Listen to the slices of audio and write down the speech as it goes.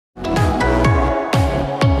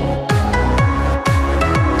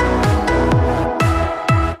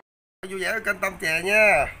vui vẻ kênh Tâm Chè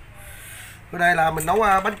nha. Bữa đây là mình nấu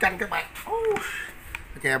bánh canh các bạn.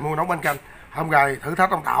 Chè mua nấu bánh canh. Hôm rồi thử thách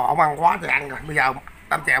ông Tàu, ông ăn quá trời ăn rồi. Bây giờ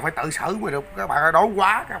Tâm Chè phải tự xử mới được. Các bạn ơi, đói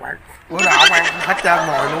quá các bạn. Bữa nào ông ăn hết trơn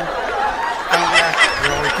rồi luôn. Ăn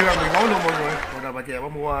rồi chưa ăn mì gói luôn mọi người. Rồi là bà Chè có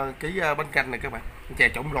mua ký bánh canh này các bạn. Chè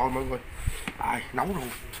trộn rồi mọi người. Rồi nấu luôn.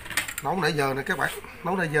 Nấu nãy giờ này các bạn.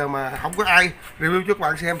 Nấu nãy giờ mà không có ai review cho các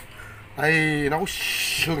bạn xem. Đây nấu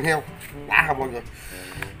sườn heo đã không mọi người,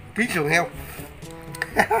 ký sườn heo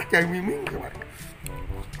chơi miếng miếng các bạn.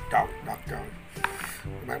 Trời đất trời,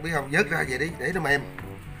 các bạn biết không, vớt ra vậy đi để nó mềm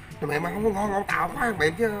ăn không có ngon. Ông Tàu khoái ăn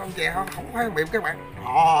mềm chứ ông Chè không khoái ăn mềm các bạn.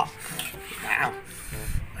 Nào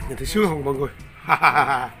nhìn thấy sướng không mọi người.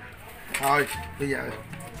 Thôi bây giờ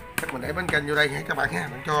chắc mình để bánh canh vô đây nha các bạn ha,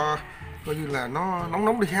 bạn cho coi như là nó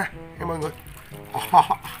nóng đi ha mọi người.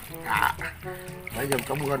 Để dùm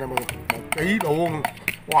công lên nè mọi người, 1 ký luôn.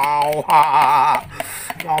 Wow,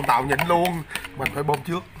 cho ông Tàu nhịn luôn. Mình phải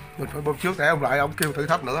bơm trước, để ông lại ông kêu thử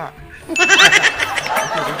thách nữa.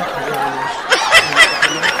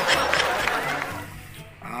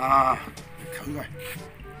 Thử rồi.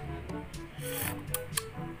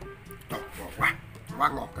 Quá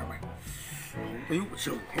ngọt các bạn. Hủ tiếu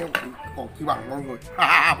sườn heo còn chỉ bằng mọi người.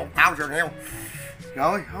 Một thao sườn heo.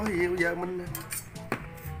 Rồi thôi gì bây giờ mình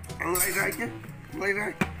ăn lấy rai chứ, ăn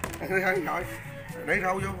lấy rai rồi để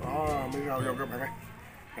rau vô. Miếng rau vô các bạn ơi,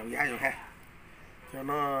 rau giá vô ha cho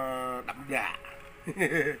nó đậm đà.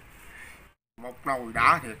 Một nồi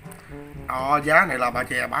đã thiệt. Giá này là bà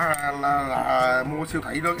Chè bả là mua siêu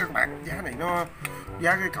thị đó các bạn. Giá này nó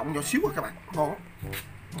giá cái cọng nhỏ xíu các bạn, ngon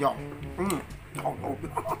giòn.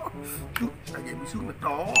 Vậy mới sướng được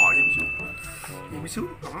đó, vậy mới sướng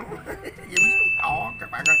đó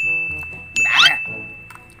các bạn ơi. Đã nè,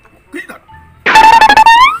 1 ký rồi.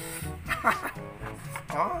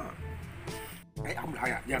 Đó. Đấy ông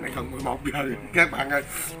lại giờ này gần 11 giờ rồi các bạn ơi,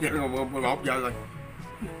 giờ gần 11 giờ rồi.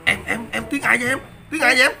 Em tiếng ai vậy em? Tiếng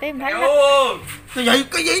ai vậy em? Tiếng Thách.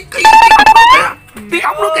 Cái gì? Tiếng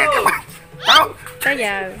ống nữa kìa các bạn. Đâu? Tới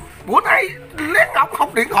giờ. Bữa nay lén ống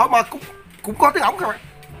không điện thoại mà cũng có tiếng ống các bạn.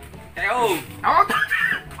 Đâu? Đó.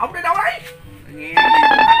 Ông đi đâu đấy? Nghe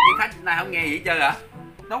gì thách này không nghe gì hết trơn hả?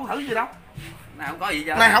 Đâu thử gì đâu. Này không có gì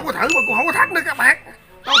hết. Này không có thử mà cũng không có thách nữa các bạn.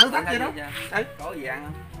 Đâu thử thách gì đâu. Đấy. Có gì ăn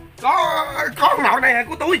không? Có nồi này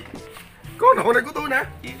của tôi. Có nồi này của tôi nè.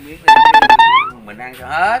 Chiên miếng đi, mình ăn cho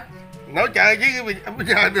hết. Nói trời chứ bây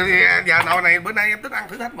giờ nồi này bữa nay em thích ăn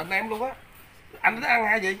thử thách mình em luôn á. Anh thích ăn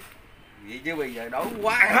hay gì? Vậy chứ bây giờ đói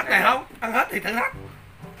quá. Ăn hết này không? Ăn hết thì thử thách.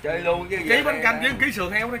 Chơi luôn chứ. Ký bánh canh với ký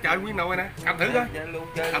sườn heo nó trời nguyên nồi nè. Cầm thử coi. Chơi luôn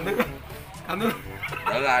chơi. Cầm thử.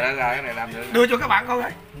 Được rồi, cái này làm được. Đưa cho các bạn coi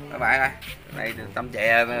ơi. Các bạn ơi, cái này Tâm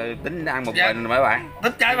Chè tính ăn một mình mấy bạn.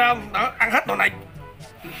 Thích chơi phải không? Đó, ăn hết nồi này.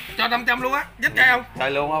 Cho 500 luôn á, dứt chơi không?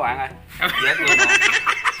 Chơi luôn các bạn ơi. Dứt luôn.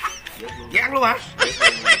 Vậy ăn luôn hả?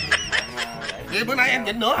 Vậy bữa nay em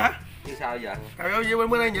nhịn nữa hả? Chứ sao giờ? Trời ơi,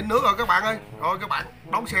 bữa nay nhịn nữa rồi các bạn ơi. Rồi các bạn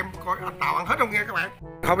đón xem coi anh Tàu ăn hết không nghe các bạn.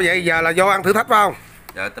 Không vậy giờ là do ăn thử thách phải không?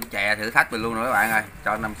 Giờ Tâm Chè thử thách mình luôn rồi các bạn ơi.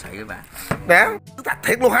 Cho 5 xị các bạn. Nè, thử thách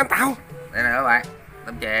thiệt luôn hả anh Tàu? Đây nè các bạn.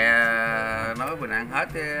 Tâm Chè nói mình ăn hết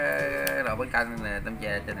cái nồi bánh canh nè, Tâm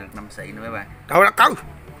Chè cho được 5 xị nữa các bạn. Trời đất ơi.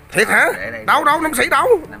 Thiệt hả? Đâu 5 xị đâu.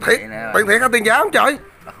 Thiệt. Tiền thiệt hay tiền giả không trời?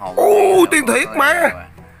 Tiền thiệt mà.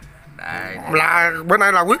 Đây. Là bữa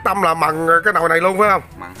nay là quyết tâm là mần cái nồi này luôn phải không?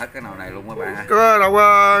 Mần hết cái nồi này luôn các bạn ơi. Có đâu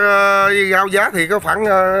rau giá thì có khoảng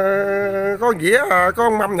có dĩa có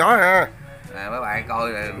mâm nhỏ à. Các bạn coi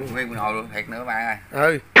là nguyên nồi luôn thiệt nữa các bạn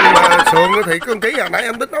ơi. Nhưng mà sườn thì có 1 ký à, nãy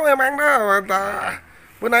em tính nấu em ăn đó.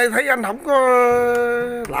 Bữa nay thấy anh không có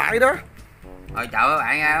lại đó. Rồi chào các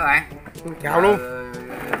bạn nha các bạn. Chào luôn.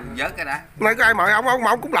 Vớt cái đã. Nay có ai mời ông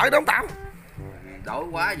mà ông cũng lại đó ông Tàu. Đói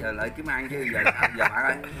quá giờ lại kiếm ăn chứ giờ bạn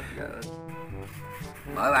ơi.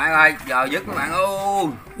 Mời bạn ơi, giờ dứt các bạn ơi.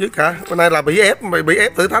 Dứt hả? Bữa nay là bị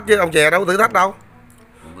ép thử thách chứ ông Chè đâu thử thách đâu.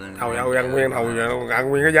 Thôi ăn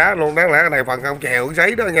nguyên cái giá luôn, đáng lẽ cái này phần ông Chè hưởng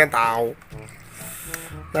sấy đó nha anh Tàu.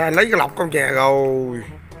 Đây lấy cái lọc con Chè rồi.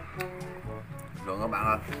 Được các bạn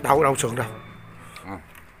ơi. Đâu sườn đâu.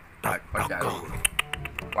 Trời đất ơi.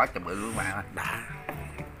 Quá trời bự luôn các bạn ơi. Đã.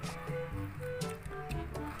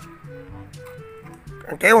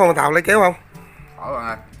 Ăn kéo không anh Tàu, lấy kéo không? Khỏi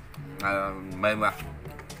bạn ơi. Mềm mà.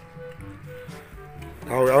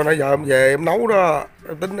 Thôi ơi nãy giờ em về em nấu đó.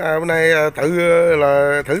 Em tính bữa nay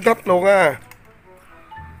thử thách luôn á.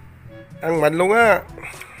 Ăn mình luôn á.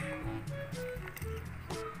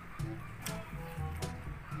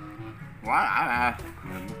 Quá đã à.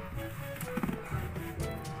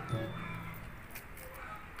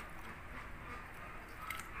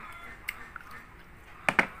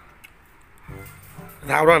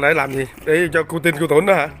 thao đó để làm gì? Để cho cô tin cô tuấn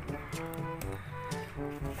đó hả?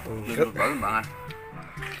 Tuấn bạn ơi.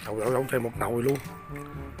 Trời ơi, ông thêm một nồi luôn.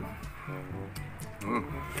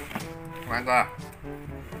 Khoan coi.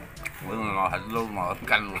 Bữa ngồi thịt luôn, ngồi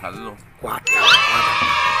canh thịt luôn. Quá trời,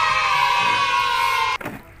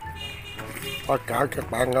 quá cả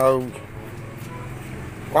các bạn ơi.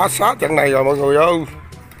 Quá xá trận này rồi mọi người ơi.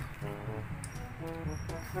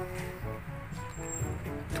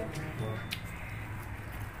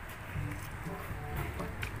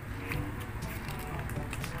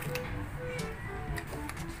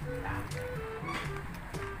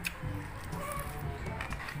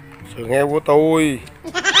 Sườn heo của tôi.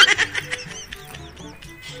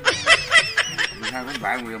 Hai các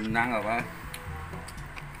bạn mình ăn rồi ba.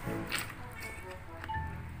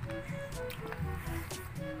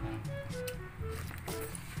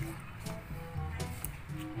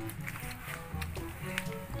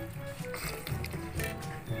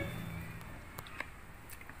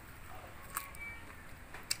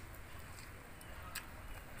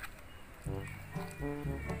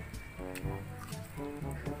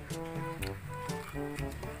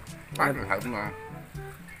 Bắt được thật mà.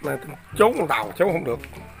 Này trốn con tàu trốn không được.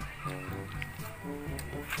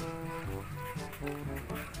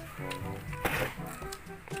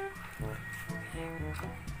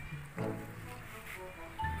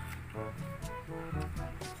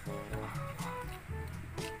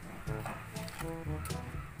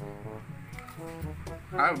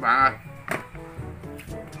 Đó bạn ơi.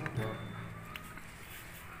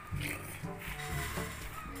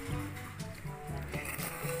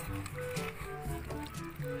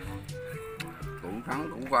 Cũng thắng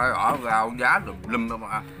cũng coi rõ rau giá tùm lum đó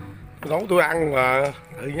mà. Nấu tôi ăn mà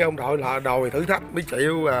tự nhiên ông đội là đòi thử thách mới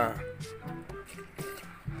chịu à.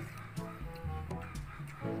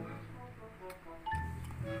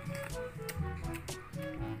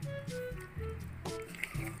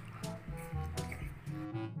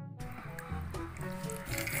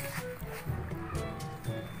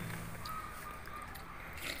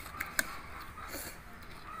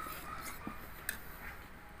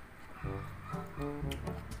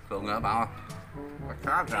 Thường nữa bạn ơi.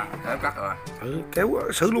 Cắt ra, kéo cắt rồi. Kéo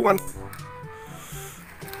xử luôn anh.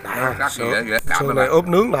 Cắt Sườn này ốp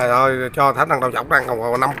nướng này ơi, cho Thánh ăn đầu chọc ăn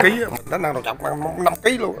còn 5 kg, Thánh ăn đầu chọc ăn 5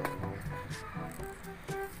 kg luôn.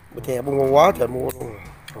 Bánh chè mua quá trời mua luôn.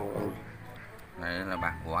 Này là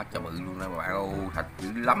bạc quả cho bự luôn đó bạn ơi, thịt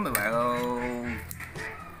dữ lắm các bạn ơi.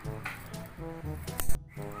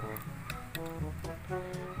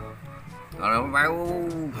 Rồi các bạn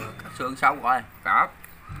cắt xương xong rồi, cắt.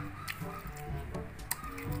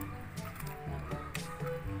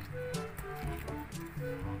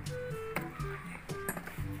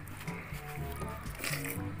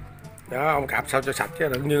 Đó, ông cạp sao cho sạch chứ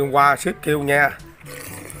đừng như hôm qua xếp kêu nha.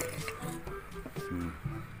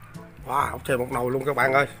 Wow, ông chơi một nồi luôn các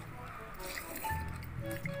bạn ơi.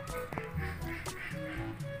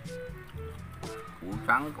 Củ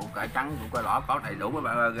trắng, củ cải trắng, củ cải đỏ có đầy đủ các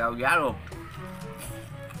bạn ơi, rau giá luôn.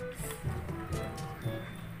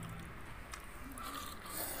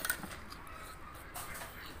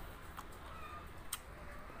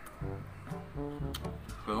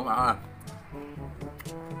 Được các bạn ơi.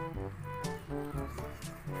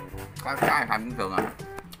 Có cái thành cũng cường à.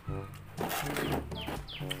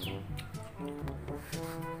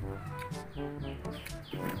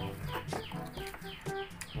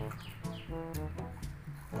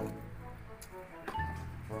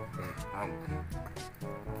 Không.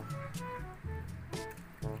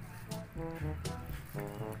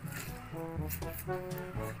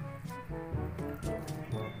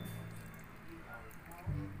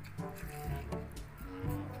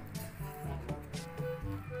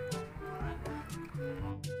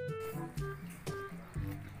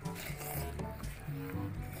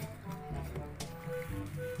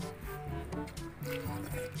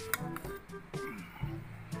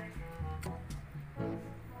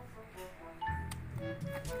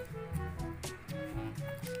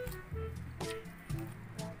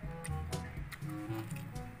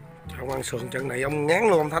 Ông ăn sườn trận này ông ngán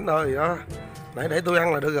luôn ông Thánh ơi đó. Nãy để tôi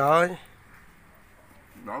ăn là được rồi.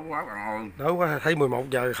 Đói quá bạn ơi. Đói quá, thấy 11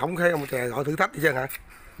 giờ không thấy ông chè gọi thử thách gì chứ hả?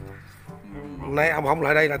 Hôm nay ông không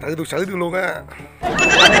lại đây là tự tôi xử tôi luôn á.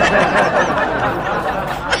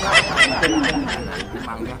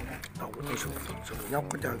 Đâu có sườn nhóc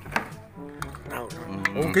hết trơn.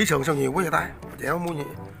 Ủa ký sườn sao nhiều quá vậy ta? Chèo mua gì?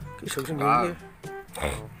 Ký sườn sao nhiều quá vậy?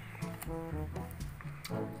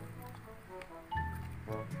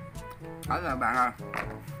 Đó là bạn ơi.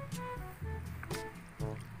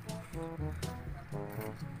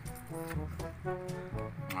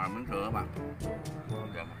 Rồi miếng sườn các bạn,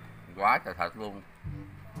 quá trời thịt luôn.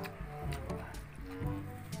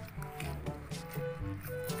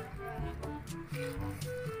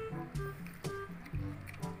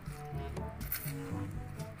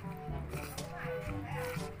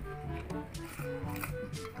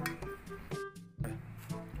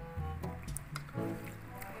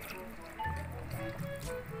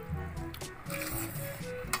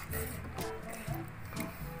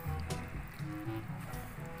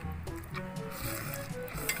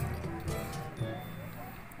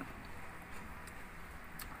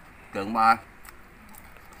 Trường ba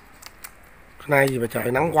nay gì mà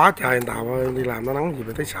trời nắng quá trời, anh Tàu ơi, đi làm nó nắng gì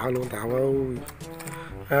mà thấy sợ luôn Tàu ơi.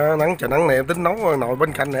 Nắng trời nắng này em tính nấu nồi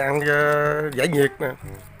bánh canh này ăn giải nhiệt nè,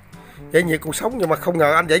 giải nhiệt cuộc sống, nhưng mà không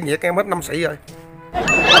ngờ anh giải nhiệt em hết 5 xị rồi.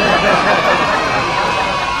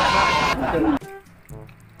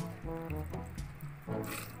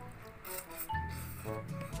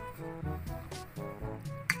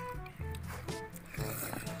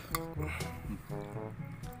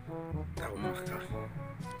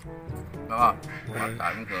 đó,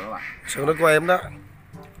 tại miếng sườn các bạn. Sườn nước của em đó.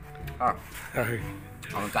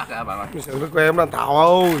 Còn cắt ra các bạn ơi. Sườn nước của em đó anh Tàu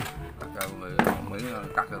ơi. Cắt ra miếng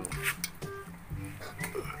cắt ra luôn.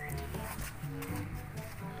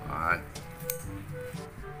 Rồi.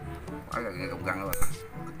 Quá là nghe cục căng các bạn.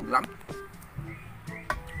 Lắm.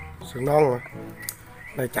 Sườn non mà.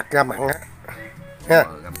 Này chặt ra mặn á. Ha.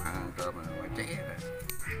 Ra mặn cơm mà quả ché rồi.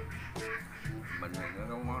 Mình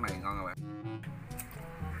có món này ngon các bạn.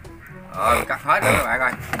 Rồi cắt hết rồi các bạn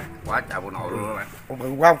ơi. Quá trời bộ nồi luôn các bạn. Con bự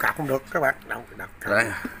quá không cặp không được các bạn. Đâu. Đây.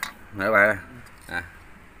 Nè các bạn. À.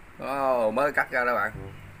 Mới cắt ra đó bạn.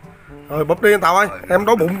 Rồi bóp đi anh Tàu ơi. Rồi. Em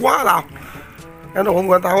đói bụng quá Tàu. Em đói bụng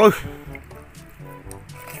rồi anh Tàu ơi.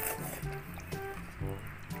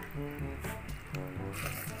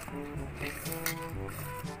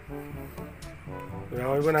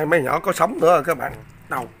 Rồi bữa nay mấy nhỏ có sống nữa rồi các bạn.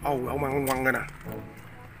 Đâu, ông ăn quăng rồi nè.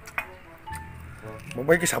 Một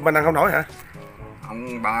mấy cái sụm anh ăn không nổi hả?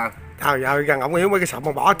 Ông ba. Trời ơi, gần ổng yếu mấy cái sụm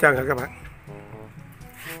mà bỏ hết trơn rồi các bạn.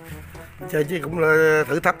 Chơi chứ cũng là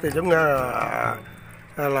thử thách thì giống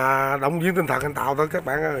là động viên tinh thần anh Tàu thôi các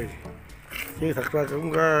bạn ơi. Chứ thật ra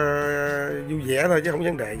cũng vui vẻ thôi chứ không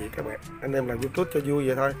vấn đề gì các bạn. Anh em làm YouTube cho vui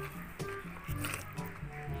vậy thôi.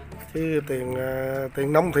 Chứ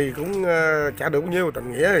tiền nông thì cũng trả được bao nhiêu,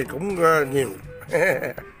 tình nghĩa thì cũng nhiều.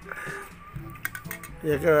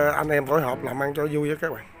 Vậy anh em phối hợp làm ăn cho vui với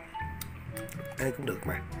các bạn. Ai cũng được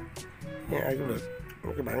mà. Ai cũng được.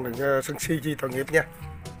 Các bạn đừng sân si chi tội nghiệp nha.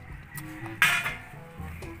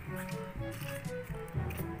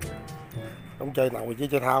 Không chơi nồi chứ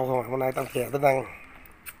chơi thao không à. Hôm nay tao chè tính ăn.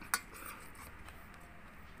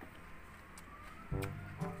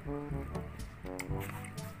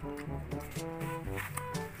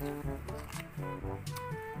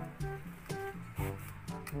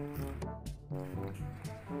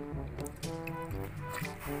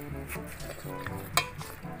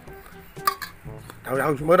 Trời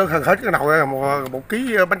ơi, mới đó hết cái nồi một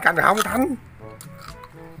ký bánh canh rồi không Thánh.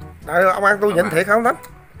 Trời ông ăn tôi nhịn thiệt không Thánh?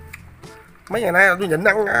 Mấy ngày nay tôi nhịn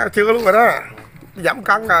ăn chưa luôn rồi đó. Giảm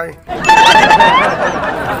cân rồi.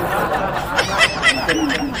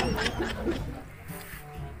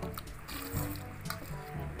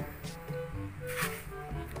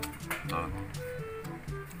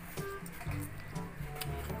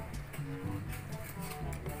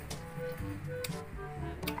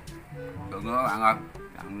 Đừng nữa các bạn ơi,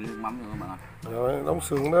 ăn nước mắm nữa các bạn ơi. Rồi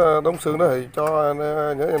đóng xương đó thì cho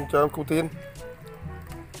nhớ em cho cô tiên.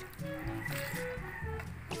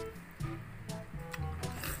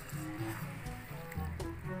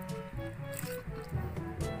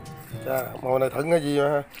 Chà, mồi này thận cái gì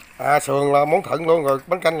mà sườn là món thận luôn rồi,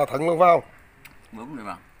 bánh canh là thận luôn phải không? Đúng rồi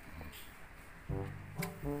mà.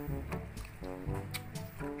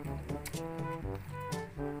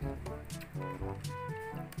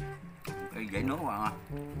 Cái dãy nước các bạn ơi.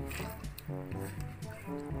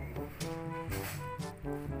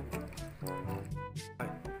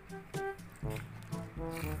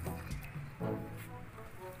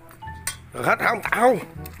 Rồi hết hả ông Tàu?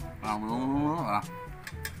 Ngon luôn à.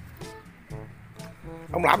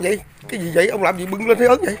 Ông làm gì? Cái gì vậy? Ông làm gì bưng lên thế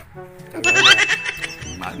ớn vậy?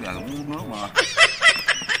 Mở giờ cũng uống nước mà.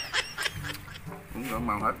 Cũng có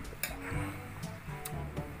màu hết.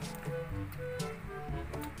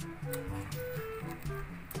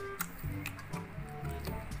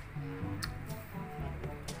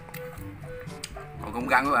 Còn không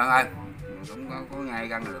găng các bạn ơi. Cũng có ngay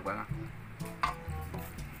găng được bạn ơi.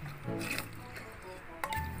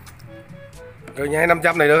 Rồi nhai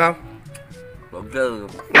 500 này được không? Được chứ.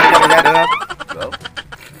 Cho ra được không? Được.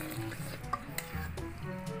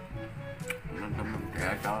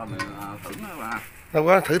 Cho mình thử nó mà. Đâu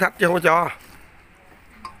có thử thách chứ không có cho.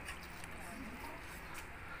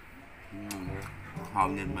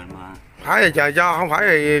 Hồn nhìn mình mà. Phải thì trời cho, không phải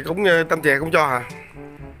thì cũng Tâm Chè cũng cho hả?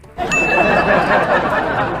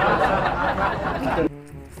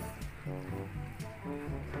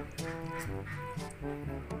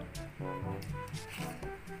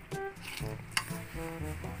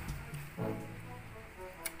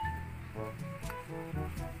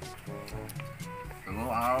 Đừng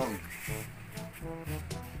có đâu.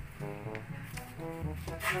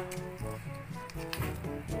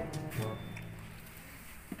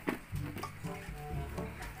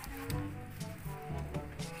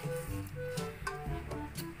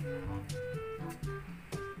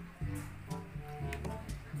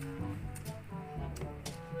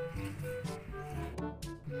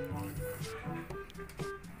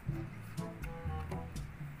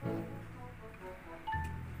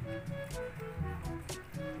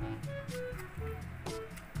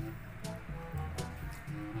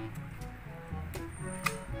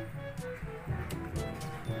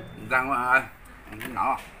 Răng quá ơi,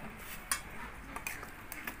 nhỏ.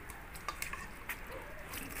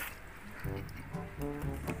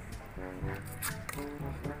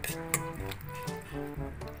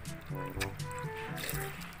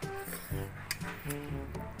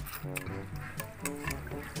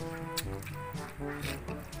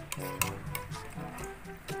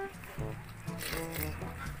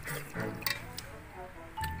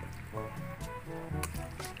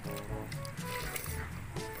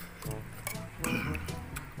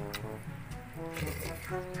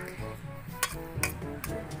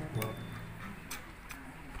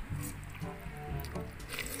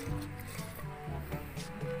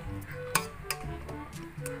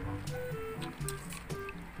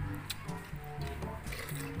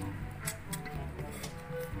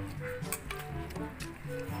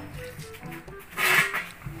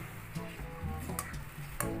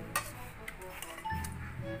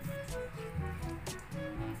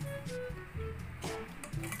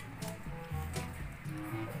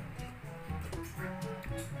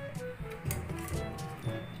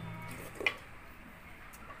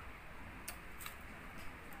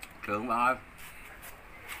 Trường bạn ơi.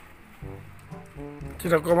 Chứ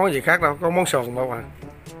đâu có món gì khác đâu, có món sườn đâu mà.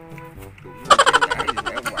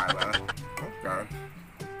 Trời.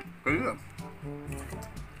 Ký rồi.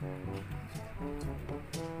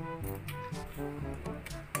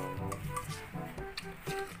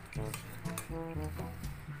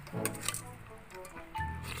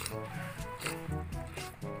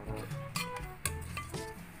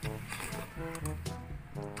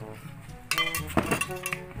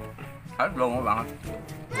 Hết luôn các bạn ơi.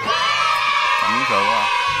 Còn miếng sườn quá.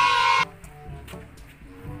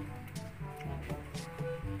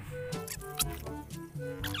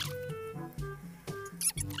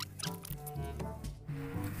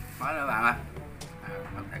 Nói nữa bạn ơi.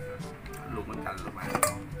 Luôn bánh canh luôn bạn.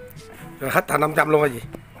 Rồi hết tờ 500 luôn hay gì?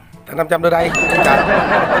 Tờ 500 đưa đây. Trời.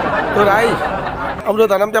 Đưa đây. Ông đưa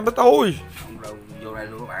tờ 500 cho tôi. Vô đây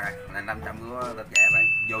luôn các bạn ơi. Là 500 của Tâm Chè bạn.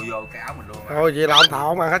 Vô cái áo mình luôn. Thôi vậy là ông Thọ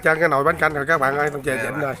ông ăn hết trơn cái nồi bánh canh rồi các bạn ơi, Tâm Chè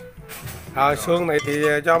chỉnh rồi. Rồi xương này thì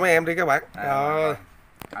cho mấy em đi các bạn. Rồi.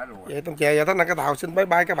 Vậy Tâm Chè và Thánh Ăn Cái Tàu xin bye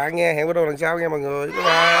bye các bạn nha. Hẹn video lần sau nha mọi người. Bye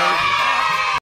bye.